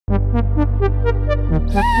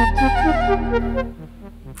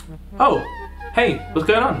Oh, hey, what's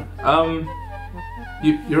going on?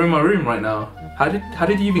 You're in my room right now. How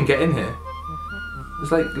did you even get in here?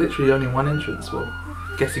 There's like literally only one entrance. Well,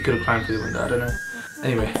 guess you could have climbed through the window. I don't know.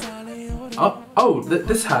 Anyway,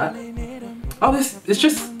 this hat. Oh, it's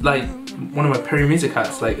just like one of my Piri Musiq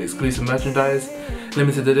hats, like exclusive merchandise,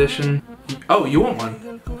 limited edition. Oh, you want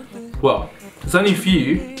one? Well, there's only a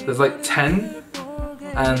few. There's like 10,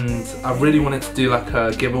 and I really wanted to do like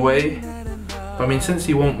a giveaway. But I mean, since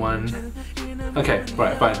you want one, okay,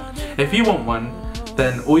 right, fine. If you want one,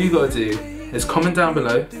 then all you gotta do is comment down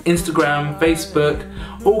below, Instagram, Facebook,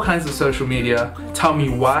 all kinds of social media. Tell me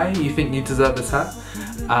why you think you deserve this hat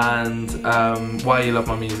and why you love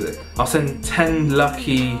my music. I'll send 10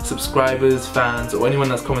 lucky subscribers, fans, or anyone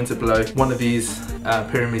that's commented below one of these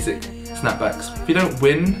Piri Musiq snapbacks. If you don't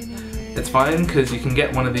win, it's fine, because you can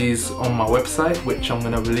get one of these on my website, which I'm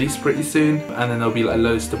going to release pretty soon, and then there'll be like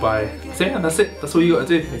loads to buy. So yeah, that's it. That's all you got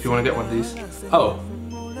to do if you want to get one of these. Oh,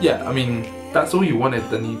 yeah, I mean, that's all you wanted,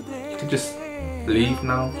 then you can just leave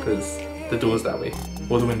now, because the door's that way,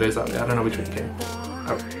 or the window's that way. I don't know which way it came.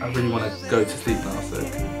 I really want to go to sleep now, so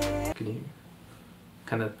can you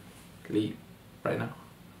kind of leave right now?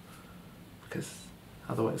 Because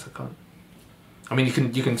otherwise I can't. I mean,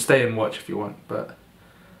 you can stay and watch if you want, but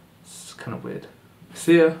it's kind of weird.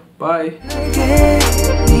 See ya, bye.